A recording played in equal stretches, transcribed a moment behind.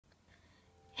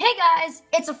guys,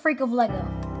 it's a Freak of Lego.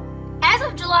 As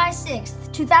of July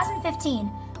 6th,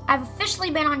 2015, I've officially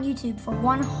been on YouTube for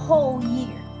one whole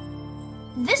year.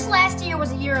 This last year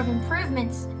was a year of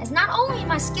improvements, as not only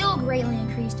my skill greatly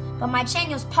increased, but my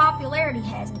channel's popularity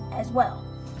has as well.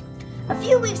 A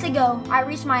few weeks ago, I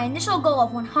reached my initial goal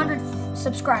of 100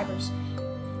 subscribers.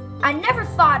 I never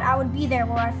thought I would be there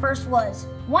where I first was,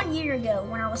 1 year ago,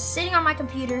 when I was sitting on my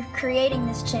computer creating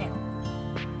this channel.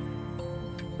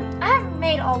 I have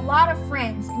made a lot of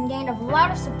friends and gained a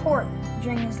lot of support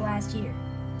during this last year.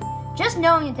 Just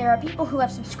knowing that there are people who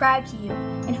have subscribed to you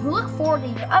and who look forward to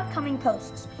your upcoming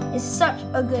posts is such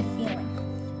a good feeling.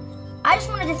 I just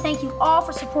wanted to thank you all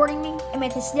for supporting me and may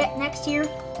this next year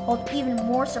hold even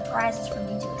more surprises for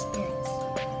me to experience.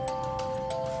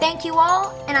 Thank you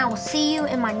all, and I will see you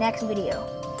in my next video.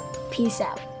 Peace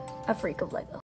out. A Freak of Lego.